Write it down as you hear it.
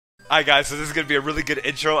Alright guys, so this is going to be a really good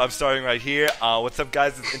intro. I'm starting right here. What's up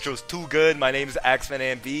guys, this intro is too good. My name is Axman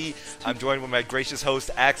MB. I'm joined with my gracious host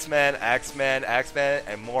Axman,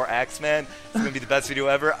 and more Axman. It's going to be the best video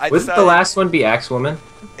ever. Wouldn't the last one be Axwoman?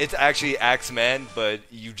 It's actually Axman, but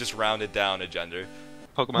you just rounded down a gender.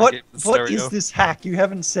 Pokemon what is this hack? You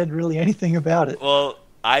haven't said really anything about it. Well,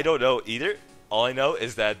 I don't know either. All I know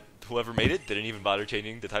is that whoever made it didn't even bother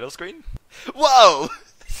changing the title screen. Whoa!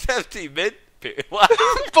 17 mid. What?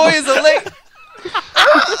 Boy is a link!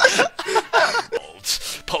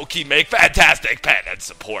 Pokey make fantastic pen and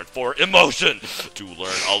support for emotion to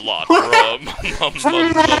learn a lot from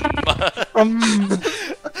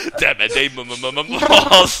damn it, they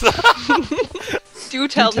Do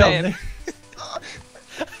tell name.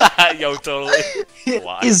 Yo, totally.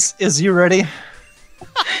 Is you ready?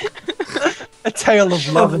 A tale of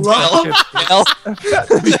love and friendship.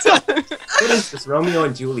 What is this, Romeo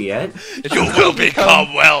and Juliet? You will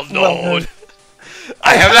become well known.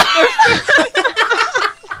 I have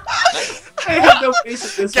I have no face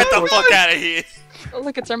at this. Get the fuck out of here. Oh,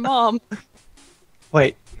 look, it's our mom.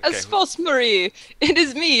 Wait. Espos Marie, it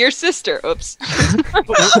is me, your sister. Oops.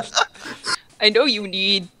 I know you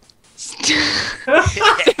need.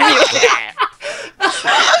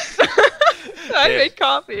 I made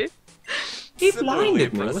coffee. He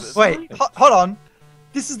blinded me. Wait, hold on.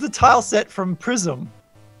 This is the tile set from Prism.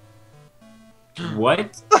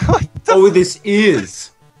 What? Oh, this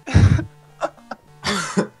is.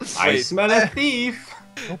 I smell a thief.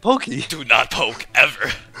 Oh, Pokey. Do not poke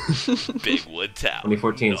ever. Big Wood Town.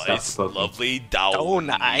 2014 nice, stop the lovely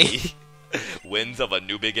Downey. Winds of a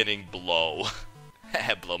new beginning blow.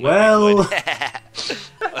 Blow my well.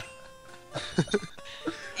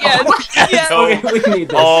 Yes. Okay, we need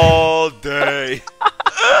this. All day.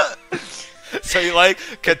 So you like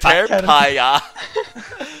Caterpillar?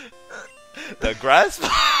 The grass?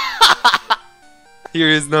 Here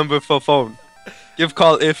is number for phone. Give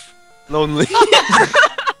call if lonely.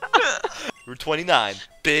 Route 29.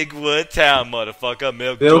 Big Wood Town, motherfucker.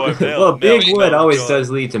 Milk Well, joy, Big milk, Wood milk always joy. does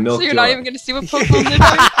lead to milk So you're joy. not even gonna see what Pokemon they're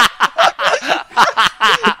doing?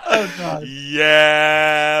 Oh god.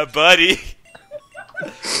 Yeah, buddy.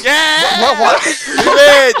 Yeah! What?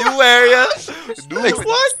 New area! New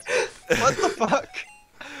What? What the fuck?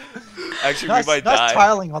 Actually, Nice, we might nice die.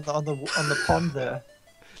 tiling on the pond there.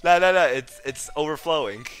 No, it's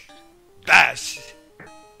overflowing. Dash!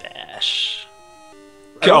 Dash.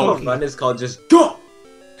 Go! Run is called just go!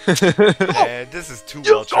 Man, this is too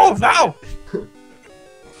well Go translated. now!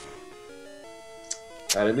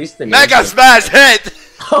 At least the Mega name- Smash hit!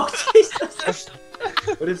 Oh, Jesus!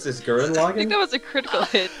 What is this, Gurren I Lagann? think that was a critical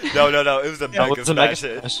hit. No, it was a Yeah, Mega what's a Mega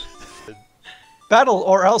Smash hit. Smash? Battle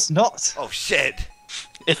or else not. Oh shit!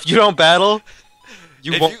 If you don't battle,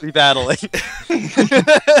 you If won't you- be battling.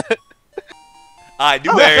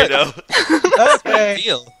 New area though. Okay.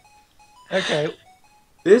 Deal. Okay.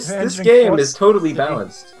 This Handling game force is totally city.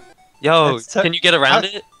 balanced. Yo, That's can you get around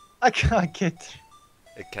it? I can't get.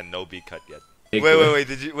 It cannot be cut yet. Big Wait,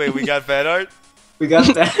 Wood. wait, we got fan art? We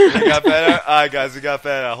got that. We got fan art? Alright guys, we got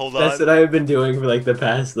fan art, hold on. That's what I have been doing for like the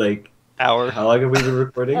past Hour. how long have we been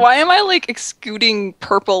recording? Why am I like exuding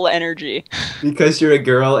purple energy? Because you're a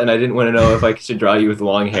girl and I didn't want to know if I should draw you with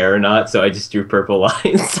long hair or not, so I just drew purple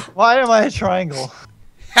lines. Why am I a triangle?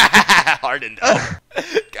 Hardened up.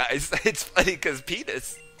 Guys, it's funny because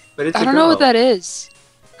penis. But it's I don't know what that is.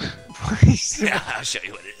 Yeah, I'll show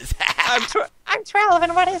you what it is. I'm 12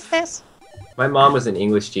 and what is this? My mom was an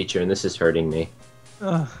English teacher and this is hurting me.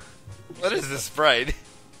 What is this sprite?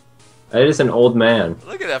 It is an old man.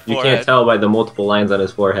 Look at that You forehead. can't tell by the multiple lines on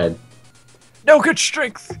his forehead. No good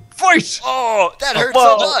strength. Fight! Oh, that hurts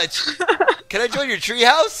Whoa. so much. Can I join your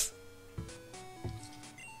treehouse?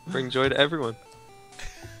 Bring joy to everyone.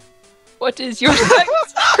 What is your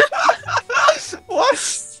text?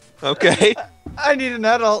 What? Okay. I need an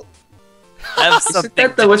adult. Have Isn't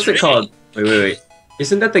that the, what's it called? Wait.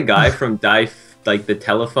 Isn't that the guy from like the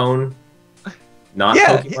telephone? Not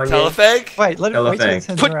Yeah, Pokemon game? Telefang? Wait, let it wait till it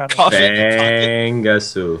turns Put around. coffee in your pocket.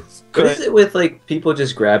 Bangasu. What is it with like people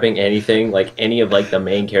just grabbing anything, like any of like the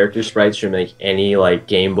main character sprites from like any like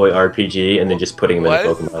Game Boy RPG, and then just putting them Why in a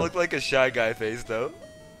does this Pokemon? look like a Shy Guy face though?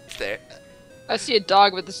 There. I see a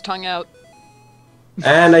dog with his tongue out.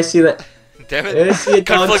 And I see that. Damn I it. see a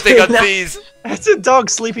dog Conflicting too. unseize. It's a dog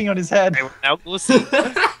sleeping on his head. Now go see.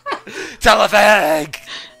 Telefang!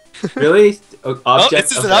 Really? Oh, Object.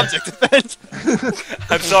 this is an object event.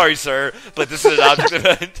 I'm sorry, sir, but this is an object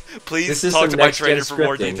event. Please This is talk some to my next-gen trainer for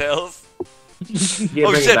more scripting. details. Yeah,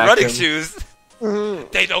 Oh bring it shit, back running to him. shoes!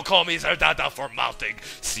 They don't call me Zerdada for mounting.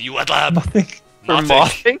 See you at lab. Nothing. For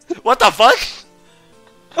Nothing. mothing? What the fuck?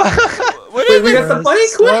 What Wait, is we this? got the bike?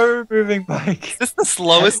 Slow moving bike. Is this the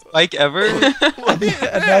slowest bike ever?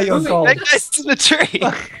 And now you're gold. That guy's to the tree.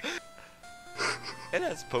 It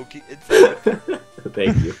has pokey inside.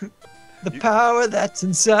 Thank you. The power that's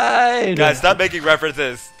inside. Guys, stop making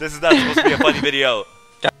references. This is not supposed to be a funny video.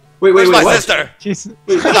 Wait, Where's my what? sister? Jeez.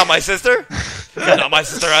 That's not my sister. That's not my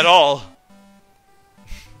sister at all.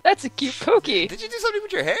 That's a cute Pokey. Did you do something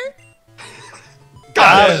with your hair?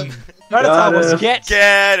 Got Got him. Rattata was him. get.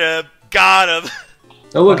 Get him. Got him.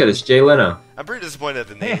 Oh, look at this, Jay Leno. I'm pretty disappointed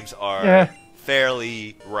that the names are Yeah.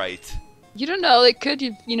 fairly right. You don't know, it could,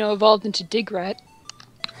 you know, evolved into Digrat.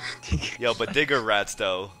 Yo, but digger rats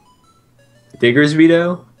though. Digger's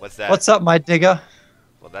veto? What's that? What's up, my digger?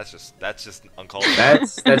 Well, that's just uncalled for.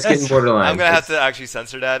 That's getting borderline. I'm gonna have to actually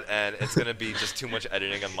censor that, and it's gonna be just too much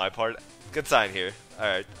editing on my part. Good sign here. All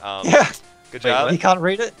right. Yeah. Good Wait, job. You can't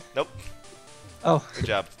read it? Nope. Oh. Good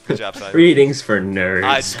job. Good job, son. Readings for nerds.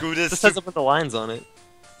 Alright, screw This this. says it with the lines on it.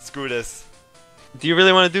 Screw this. Do you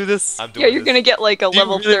really want to do this? I'm doing Yeah, you're this. gonna get like a Do you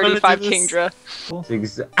level really wanna do 35 this? Kingdra.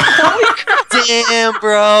 It's exa- Damn,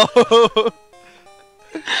 bro.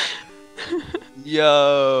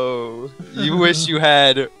 Yo, you wish you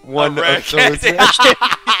had one A of rare those. candy.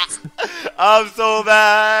 I'm so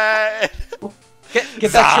bad.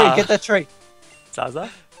 Get that tree, get that tree. Zaza?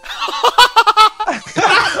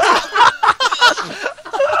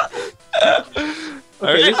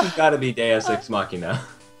 Okay, this has got to be Deus Ex Machina.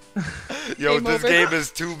 Yo, Game this over. game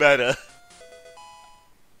is too meta.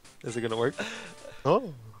 Is it gonna work?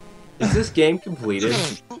 Oh. Is this game completed?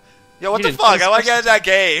 Yo, what You the didn't fuck? finish How I get in that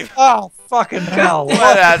game? Oh, fucking hell.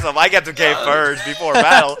 What asshole? I get the game first before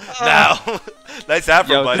battle. Now, nice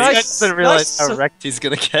afro, Yo, buddy. this guy Nice- doesn't realize nice- how wrecked he's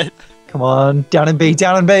gonna get. Come on, down in B,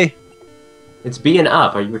 down in B. It's B and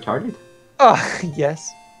up. Are you retarded? Oh,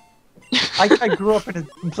 yes. I grew up in a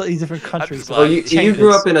completely different country. just so like- Oh, you changes.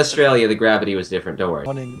 grew up in Australia. The gravity was different. Don't worry.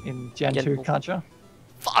 One in Gen 2 culture.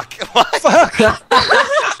 Fuck. What? Fuck!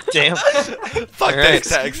 Damn. Fuck Alright. this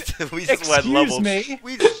text. We just went Excuse levels. me?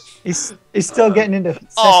 We just... He's still getting into Sesame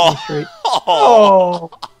Oh. Street. Oh.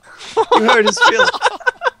 Oh! You hurt his feelings.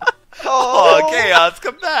 Oh, chaos,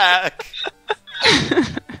 come back.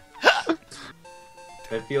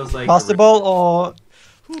 That feels like Master Ball or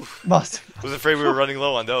Master? I was afraid we were running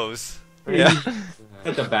low on those. Yeah.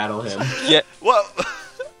 had to battle him. What?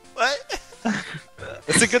 What?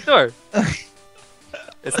 It's a good door.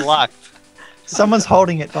 It's locked. Someone's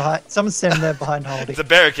holding it behind. Someone's standing there behind holding. It's a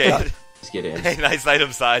barricade. Let's get in. Hey, nice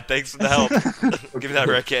item side. Thanks for the help. Give me that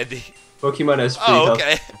rare candy. Pokemon has free Oh, health.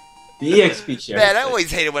 okay. The EXP share. Man, I always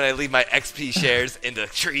hate it when I leave my XP shares in the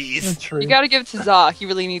trees. True. You gotta give it to Za. He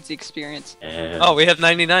really needs the experience. And- Oh, we have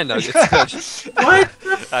 99 nuggets. Good. what?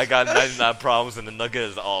 I got 99 problems and the nugget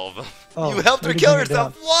is all of them. Oh, You helped her way to kill bring it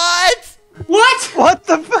herself. What? What? What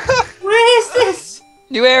the fuck? Where is this?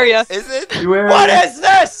 New area. Is it? Where What is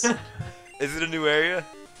this? Is it a new area?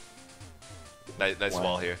 Nice Wow.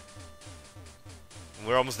 wall here.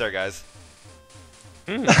 We're almost there, guys.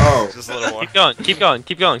 Oh. Just a little more. Keep going, keep going,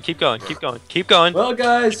 keep going, keep going, keep going, keep going. Well,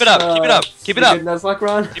 guys. Keep it up, keep it up, keep it up. Good Nuzlocke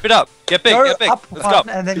run. Keep it up. Get big, Go get big. up Let's one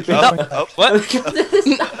go. and then Keep keep it going up. back. What? Look at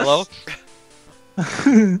this. Hello?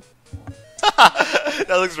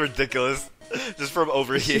 That looks ridiculous. Just from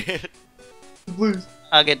over here. Blues.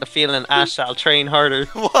 I get the feeling I shall train harder.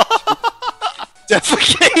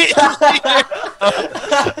 Defecate.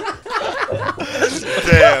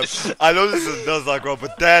 Damn. I know this is Nuzlocke Road,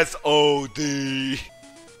 but that's OD.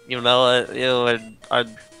 You know what?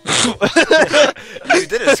 You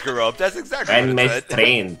didn't screw up. That's exactly When what my it said.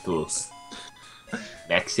 train to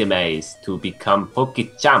maximize to become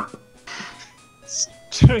Pokechamp.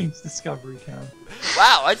 Strange discovery count.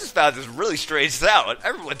 Wow, I just found this really strange sound.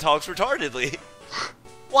 Everyone talks retardedly.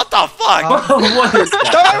 What the fuck? What is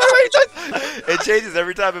that? It changes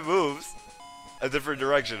every time it moves. A different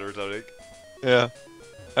direction or something. Yeah.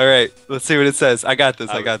 Alright, let's see what it says. I got this,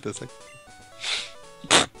 I Okay. got this.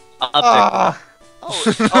 Ah, Oh,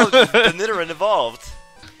 the Nidoran evolved.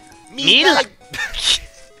 Me like-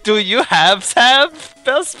 Do you have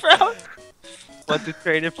Bellsprout? Want to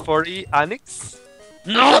trade it for the Onyx?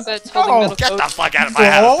 I bet it's holding metal Get the coat. fuck out of my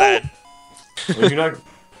house, then. You're not,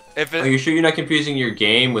 If are it... you sure you're not confusing your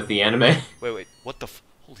game with the anime? Wait. What the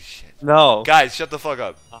holy shit. No. Guys, shut the fuck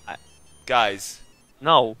up. Guys.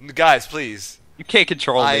 No. Guys, please. You can't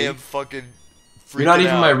control I me. am fucking freaking You're not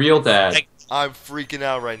even out. my real dad. I'm freaking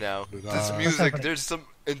out right now. This music, happening? there's some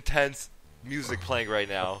intense music playing right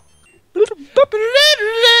now.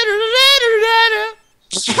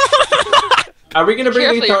 Are we gonna bring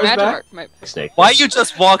the Careful, your guitars back? Magikarp might... Snake. Why you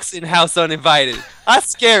just walks in house uninvited? I'm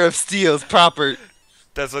scared of Steel's proper.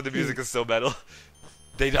 That's why the music is so metal.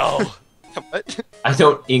 They know. What? I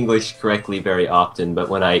don't English correctly very often, but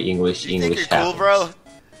when I English You think English you're cool, bro?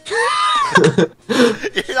 happens.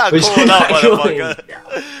 You're not Which cool you're enough, not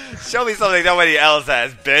motherfucker. Show me something nobody else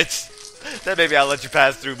has, bitch. Then maybe I'll let you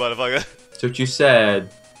pass through, motherfucker. That's what you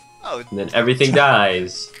said. Oh, And then everything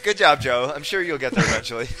dies. good job, Joe. I'm sure you'll get there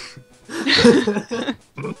eventually.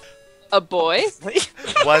 A boy?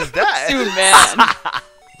 What's that? Soon,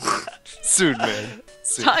 man. Soon, man.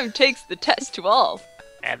 Soon. Time takes the test to all.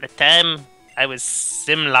 At the time I was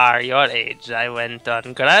similar your age, I went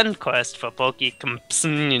on grand quest for Poke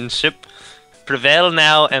companionship. Prevail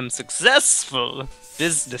now, am successful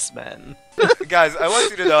businessman. Guys, I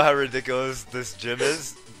want you to know how ridiculous this gym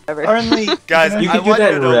is. Only Guys, You I can do want you that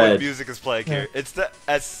to in know red. what music is playing here. It's the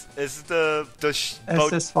SS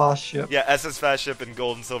Fast Ship. yeah, SS Fast Ship and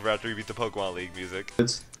Gold and Silver after we beat the Pokemon League music.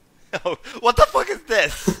 It's Oh, what the fuck is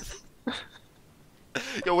this?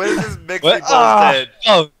 Yo, what is this mixing What? bullshit?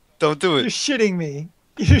 Oh, don't do You're it. shitting me.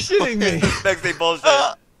 You're shitting me. Mixing bullshit.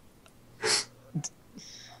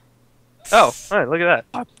 Oh, alright, look at that.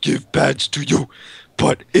 I give badge to you,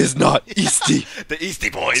 but is not Easty. The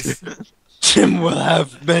Easty Boys. Jim will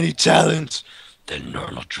have many talents than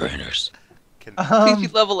normal trainers.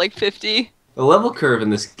 Please level like 50. the level curve in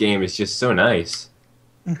this game is just so nice.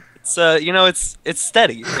 It's you know, it's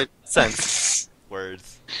steady. It sense.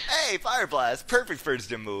 Words. Hey, Fire Blast. Perfect first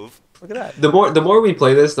gym move. Look at that. The more we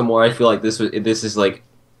play this, the more I feel like this is like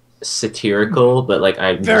satirical, but like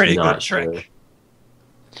I'm Very just not good sure. trick.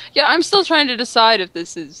 Yeah, I'm still trying to decide if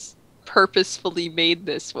this is purposefully made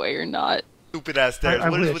this way or not. Stupid ass stairs. I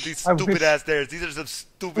What is wish. with these I stupid wish. ass stairs? These are some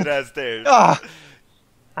stupid ass stairs. Ah,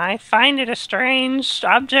 I find it a strange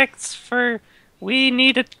objects for we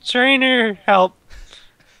need a trainer help.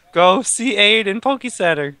 Go see Aid in Poke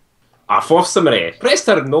Center. For summary, press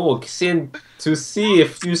her nog send to see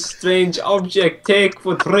if you strange object take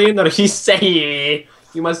for trainer. He say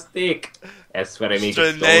you must take. That's where I make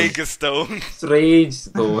it Stranega Stone. strange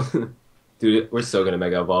stone. Dude, we're so gonna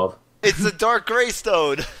mega evolve. It's the Dark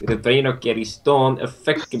Graystone. The trainer carry stone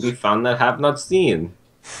effect can be found that have not seen.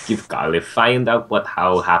 Give Golly find out what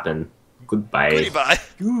how happen. Goodbye. Goodbye.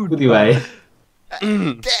 Goodbye.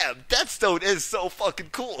 Damn, that stone is so fucking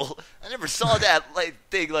cool. I never saw that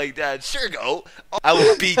thing like that. Sure go. I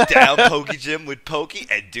will beat down Poke Gym with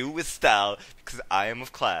Poke and do with style because I am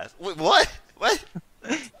of class. Wait, what? What?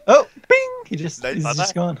 oh, bing! He's Nice.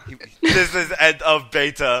 just gone. This is end of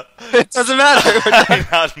beta. It doesn't matter. I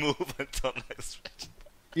not move until next.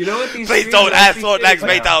 You know what these Please streams don't are ask for actually next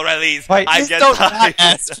saying? beta release. Wait, I just get Don't tired.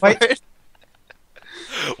 ask for Wait. it.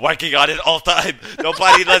 Working on it all time.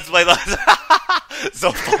 Nobody let's play less.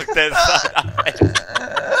 So fuck this.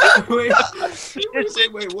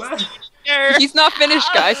 Wait, what? He's not finished,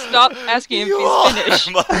 guys. Stop asking him You if are, he's finished.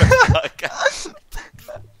 motherfucker.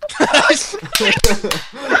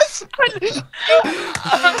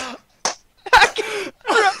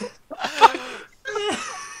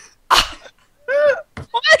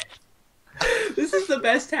 This is the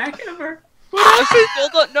best hack ever. I still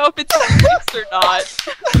don't know if it's fixed or not.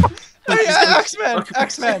 Hey, Axman!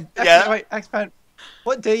 Axman! Yeah? Wait, Axman.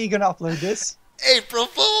 What day are you gonna upload this? April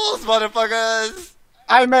Fools, motherfuckers.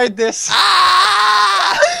 I made this!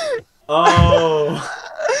 Ah! Oh.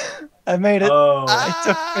 I made it. Oh.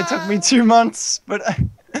 It took me 2 months, but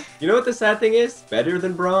You know what the sad thing is? Better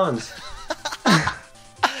than bronze.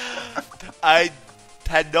 I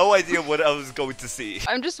had no idea what I was going to see.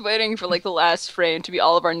 I'm just waiting for like the last frame to be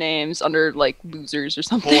all of our names under like losers or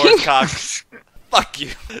something. Horse cock. Fuck you.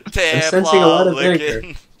 sensing a lot of licking.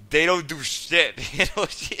 vinegar. They don't do shit. You know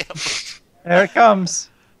shit. here it comes.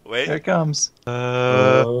 Wait. Here it comes.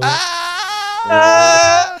 Ah!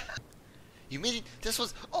 You mean this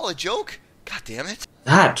was all a joke? God damn it.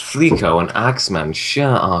 That Freako and Axman sure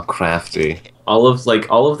are crafty. All of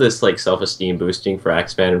this like self-esteem boosting for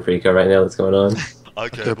Axman and Freako right now that's going on. I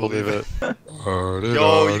can't believe it.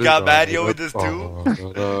 Yo, you got Mario in this too?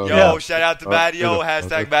 Yo, Yeah. shout out to Mario.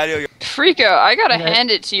 Hashtag Mario. Freako, I gotta Yeah. hand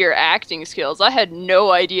it to your acting skills. I had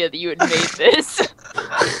no idea that you had made this.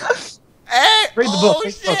 Hey! Read the Oh book,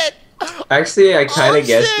 read the book. shit! Actually, I kind of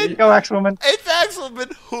guessed shit. it. Go, Axwoman. It's Axman.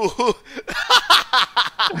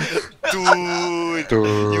 Dude,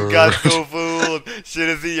 you got so fooled. Shit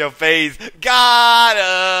is in your face.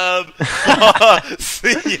 Got him.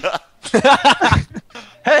 See ya.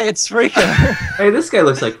 Hey, it's Freako. Hey, this guy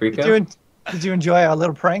looks like Freako. Did you enjoy our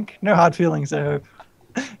little prank? No hard feelings, I hope.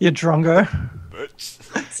 You drongo. Oh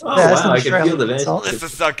Yeah, that's wow, an I can feel the Australian man. insult. This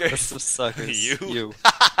is suckers. That's some suckers. You. You.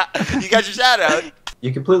 You got your shout out.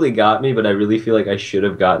 You completely got me, but I really feel like I should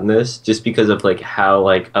have gotten this just because of like how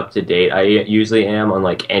like up to date I usually am on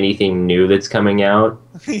like anything new that's coming out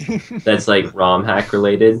that's like romhack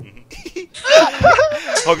related.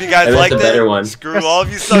 Hope you guys And liked that's a better it. one. Screw all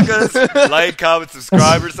of you suckers. Like, comment,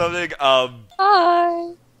 subscribe, or something.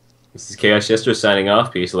 Bye. This is Chaos Jester signing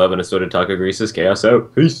off. Peace, love, and assorted taco greases. Chaos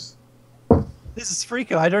out. Peace. This is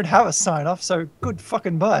Freako. I don't have a sign off, so good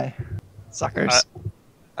fucking bye. Suckers.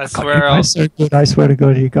 I God, swear you I'll... guys are so good. I swear to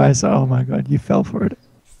God, you guys. Oh my God, you fell for it.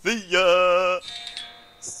 See ya.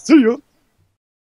 See ya.